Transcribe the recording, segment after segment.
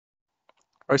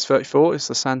Race 34 is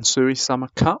the Sansui Summer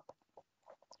Cup.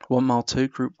 1 mile 2,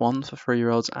 Group 1 for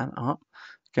 3-year-olds and up.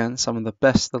 Again, some of the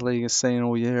best the league has seen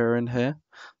all year are in here.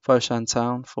 Foshan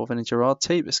Town for Vinnie Gerard.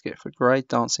 Tea Biscuit for Gray.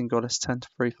 Dancing Goddess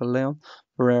 10-3 for Leon.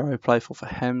 Barrero Playful for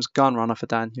Hems. Gun Runner for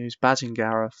Dan Hughes.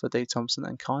 Badgingara for D Thompson.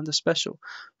 And Kinda Special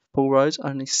for Paul Rhodes.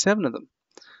 Only 7 of them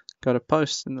go to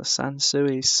post in the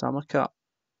Sansui Summer Cup.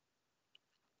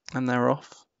 And they're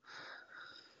off.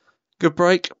 Good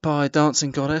break by Dancing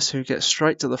Goddess, who gets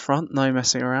straight to the front. No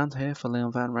messing around here for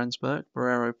Leon van Rensburg.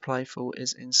 Barrero Playful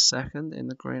is in second in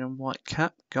the green and white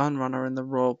cap. Gun Runner in the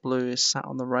royal blue is sat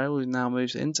on the rail, who now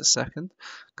moves into second.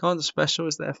 Kinda Special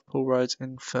is there for Paul Rhodes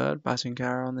in third.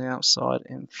 Badgingara on the outside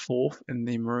in fourth in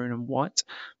the maroon and white.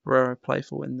 Barrero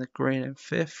Playful in the green in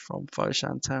fifth from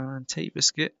Foshan Town and Tea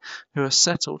Biscuit, who are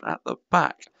settled at the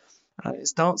back. And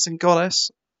it's Dancing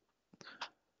Goddess,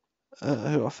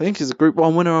 who I think is a Group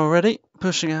 1 winner already,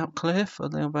 pushing out clear for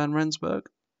Leon van Rensburg.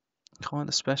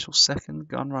 Kinda Special second,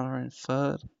 Gun Runner in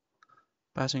third,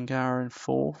 Badgingara in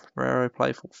fourth, Barrero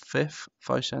Playful fifth,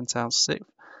 Foshan Town sixth,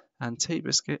 and Tea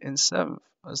Biscuit in seventh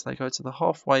as they go to the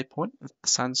halfway point of the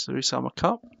Sansui Summer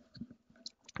Cup.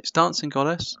 It's Dancing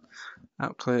Goddess,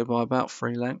 out clear by about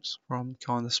 3 lengths from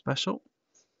Kinda Special.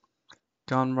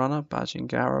 Gun Runner,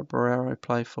 Badgingara, Barrero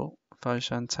Playful,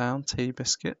 Foshan Town, Tea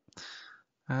Biscuit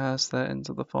as they're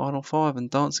into the final 5, and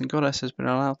Dancing Goddess has been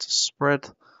allowed to spread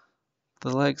the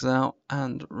legs out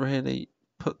and really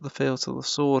put the field to the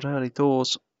sword early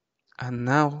doors. And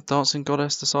now Dancing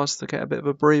Goddess decides to get a bit of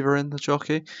a breather in the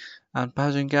jockey, and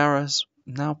Badgingara's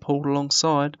now pulled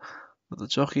alongside, but the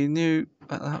jockey knew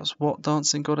that was what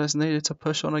Dancing Goddess needed to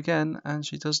push on again, and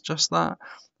she does just that.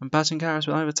 And Badgingara's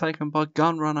been overtaken by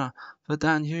Gun Runner for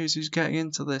Dan Hughes, who's getting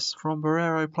into this from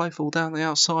Barrero Playful down the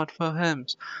outside for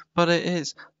Hems. But it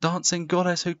is Dancing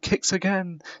Goddess who kicks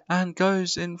again and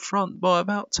goes in front by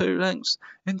about 2 lengths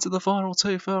into the final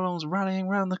 2 furlongs, rallying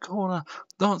round the corner.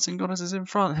 Dancing Goddess is in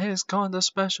front. Here's Kinda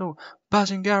Special.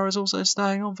 Badgingara is also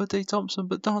staying on for D Thompson,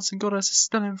 but Dancing Goddess is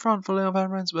still in front for Leon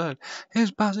van Rensburg.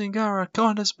 Here's Badgingara,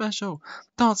 Kinda Special.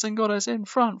 Dancing Goddess in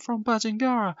front from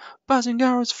Badgingara.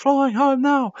 Badgingara's flying home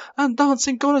now, and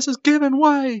Dancing Goddess has given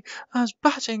way as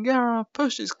Badgingara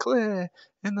pushes clear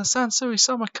in the Sansui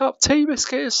Summer Cup. Tea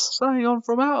Biscuit is staying on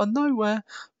from out of nowhere,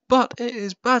 but it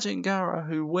is Badgingara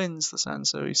who wins the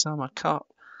Sansui Summer Cup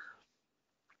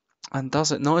and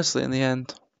does it nicely in the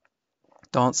end.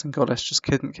 Dancing Goddess just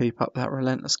couldn't keep up that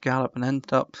relentless gallop and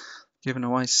ended up giving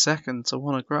away second to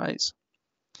one of Gray's.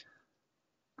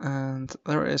 And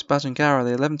there it is, Badgingara,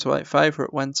 the 11-8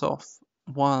 favourite, went off,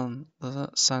 won the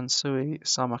Sansui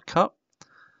Summer Cup.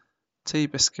 Tea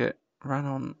Biscuit ran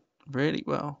on really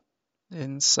well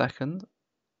in second.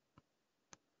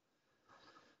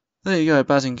 There you go,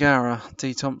 Badgingara,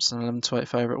 D Thompson, 11-8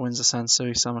 favourite, wins the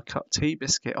Sansui Summer Cup. Tea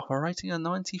Biscuit operating a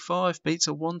 95, beats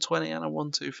a 120 and a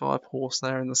 125 horse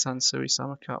there in the Sansui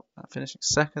Summer Cup. Finishing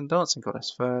second, Dancing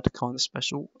Goddess third, Kinda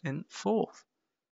Special in fourth.